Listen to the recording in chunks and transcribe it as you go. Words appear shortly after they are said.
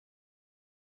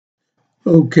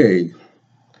Okay,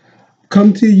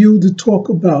 come to you to talk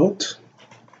about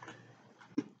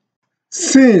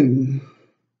sin,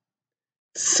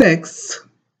 sex,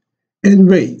 and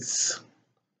race.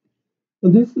 So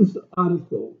this is the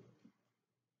article.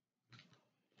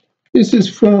 This is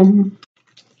from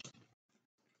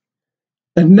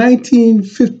a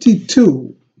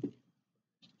 1952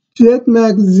 Jet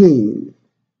magazine,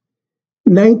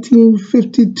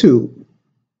 1952.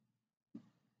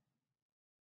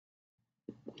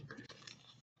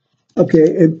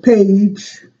 Okay, and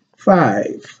page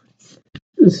 5.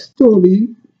 The story,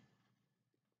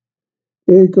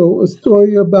 there you go, a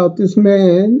story about this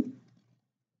man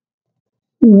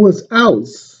who was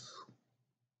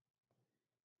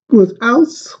was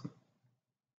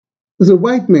a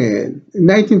white man in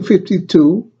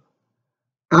 1952,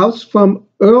 out from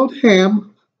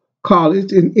Earlham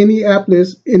College in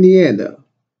Indianapolis, Indiana.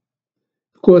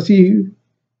 Of course, he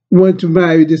wanted to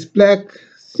marry this black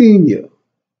senior.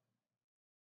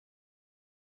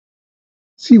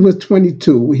 She was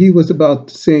 22. He was about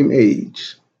the same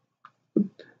age.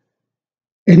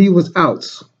 And he was out.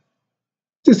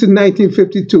 This is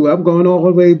 1952. I'm going all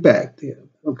the way back there.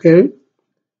 Okay?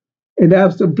 And that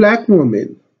was a black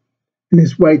woman and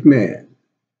this white man.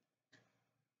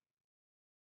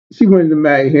 She wanted to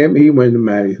marry him, and he wanted to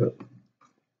marry her.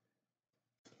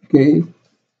 Okay?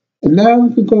 And now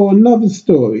we can go another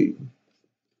story.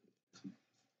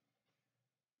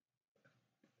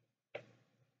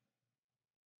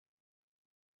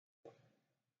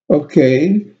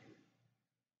 Okay.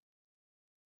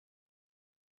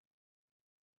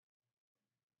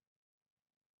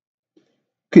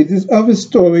 Okay, this other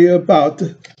story about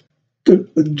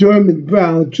the German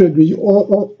brown children. You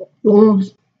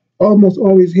almost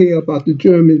always hear about the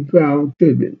German brown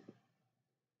children.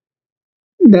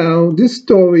 Now, this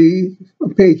story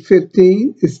on page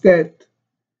 15 is that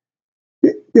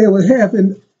they were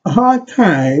having a hard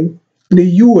time in the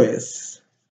U.S.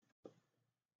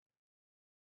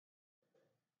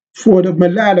 for the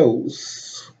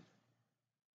mulattoes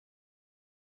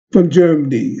from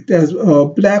Germany. There's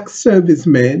black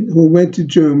servicemen who went to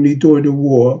Germany during the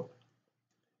war.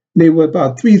 They were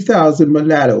about 3,000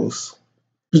 mulattoes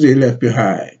because they left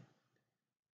behind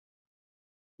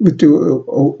with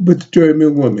the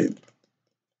German women.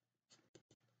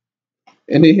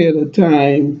 And they had a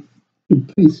time to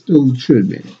place those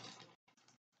children.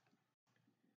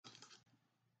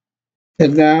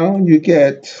 And now you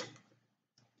get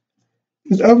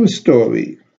this other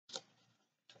story,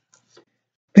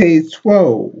 page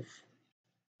 12,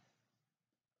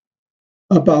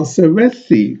 about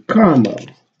Seresi Karma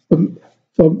from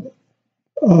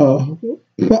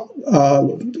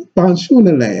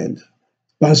Banshunaland.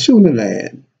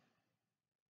 Banshunaland.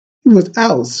 He was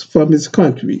ousted from his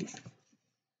country.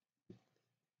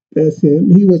 That's him.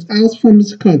 He was ousted from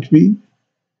his country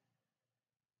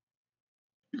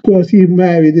because he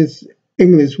married this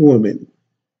English woman.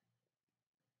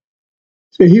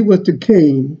 So he was the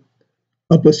king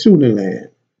of Basunaland.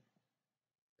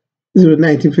 This was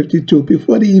 1952,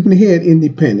 before they even had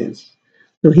independence.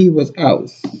 So he was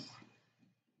ousted.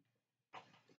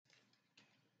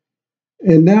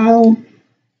 And now,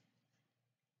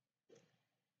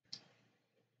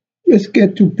 let's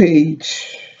get to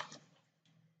page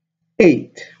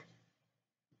 8.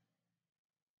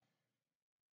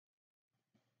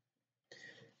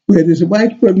 Where there's a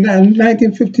white woman, now in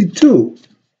 1952,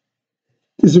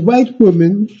 there's a white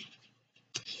woman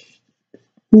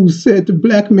who said the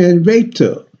black man raped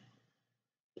her.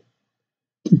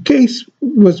 The case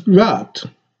was dropped.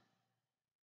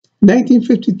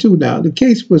 1952 now, the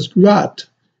case was dropped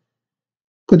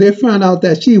because they found out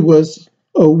that she was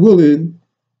a willing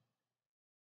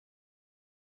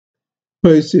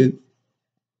person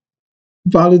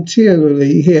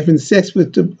voluntarily having sex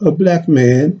with a black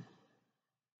man,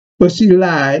 but she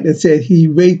lied and said he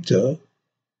raped her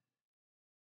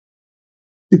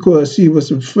because she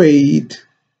was afraid,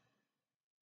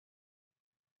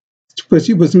 because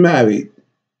she was married.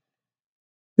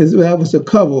 And so that was a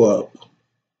cover-up.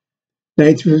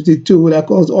 1952, that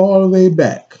goes all the way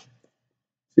back.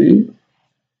 See?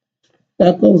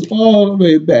 That goes all the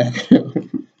way back.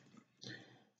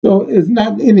 So it's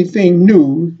not anything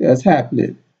new that's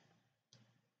happening.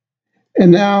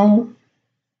 And now,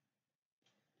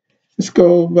 let's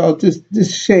go about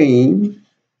this shame.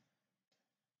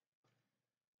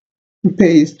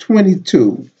 Page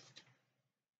 22.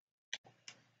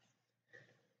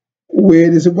 Where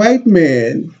this white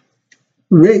man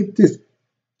raped this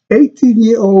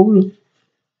 18-year-old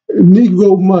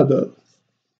Negro mother.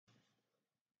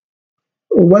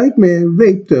 A white man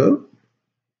raped her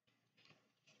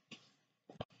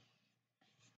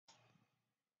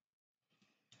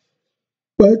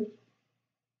But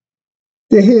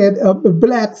they had a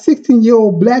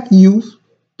 16-year-old black youth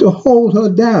to hold her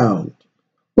down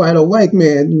while a white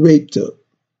man raped her.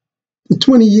 The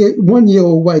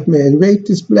 21-year-old white man raped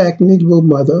his black Negro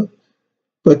mother,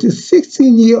 but the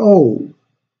 16-year-old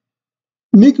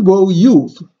Negro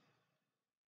youth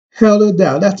held her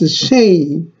down. That's the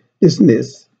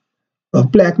shamelessness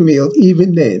of black males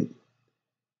even then.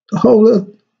 To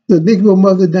hold the Negro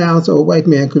mother down so a white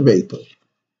man could rape her.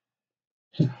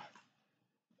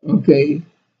 Okay.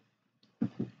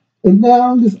 And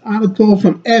now this article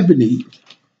from Ebony,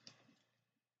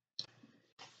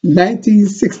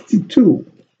 1962.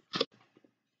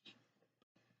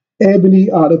 Ebony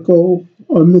article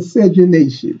on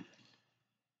miscegenation.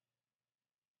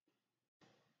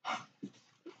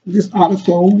 This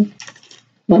article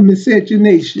on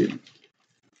miscegenation.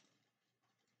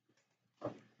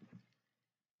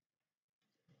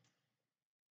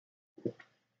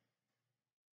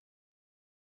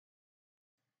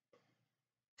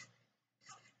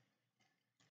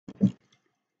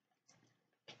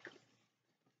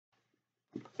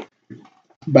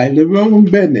 By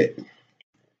Lerone Bennett.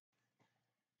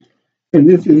 And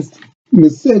this is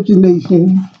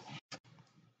miscegenation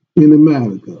in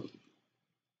America.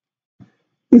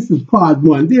 This is part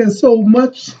one. There's so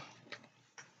much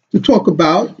to talk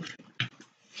about,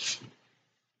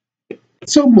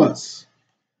 so much.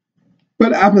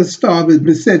 But I'm going to start with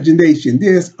miscegenation.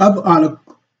 There's other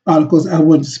articles I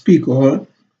want to speak on.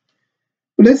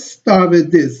 But let's start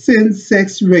with this, sin,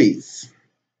 sex, race.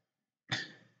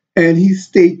 And he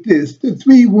states this: the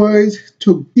three words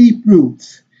took deep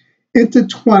roots,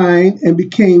 intertwined, and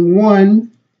became one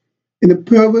in the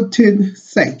Puritan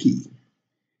psyche.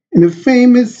 In a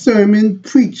famous sermon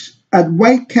preached at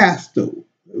White Castle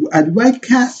in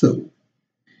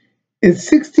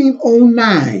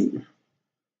 1609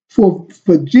 for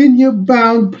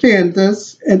Virginia-bound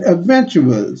planters and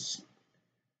adventurers,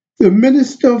 the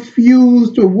minister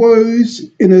fused the words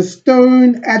in a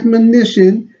stern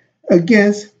admonition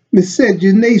against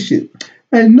miscegenation.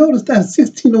 And notice that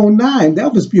 1609,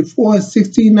 that was before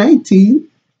 1619.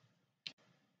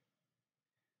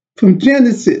 From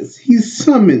Genesis, he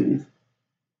summoned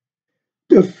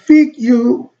the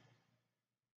figure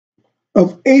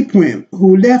of Abraham,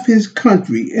 who left his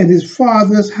country and his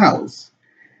father's house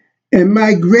and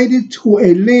migrated to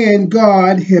a land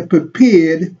God had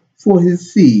prepared for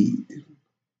his seed.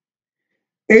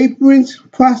 Abraham's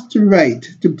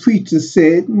proselyte, the preacher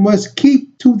said, must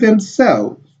keep to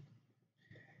themselves.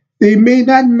 They may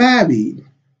not marry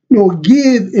nor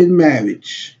give in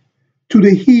marriage to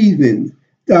the heathen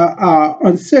that are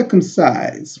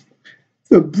uncircumcised.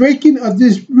 The breaking of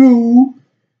this rule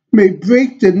may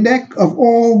break the neck of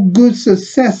all good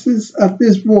successes of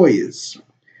this voyage,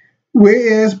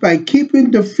 whereas by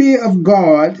keeping the fear of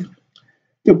God,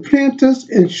 the planters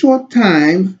in short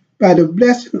time, by the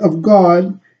blessing of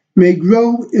God, may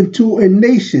grow into a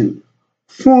nation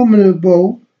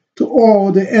formidable to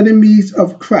all the enemies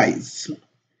of Christ.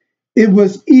 It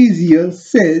was easier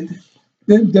said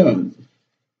than done.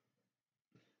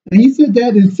 And he said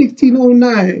that in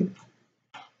 1609,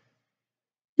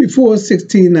 before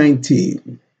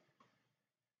 1619.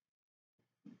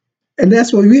 And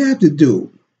that's what we have to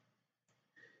do.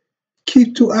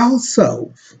 Keep to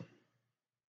ourselves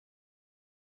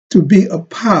to be a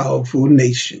powerful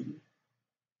nation.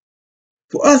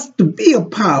 For us to be a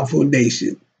powerful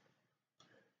nation,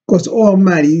 because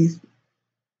Almighty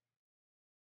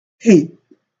hate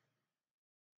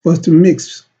for us to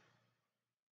mix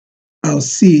our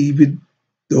seed with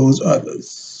those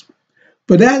others.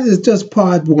 But that is just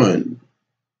part one.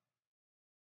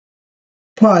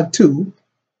 Part two,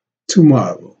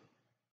 tomorrow.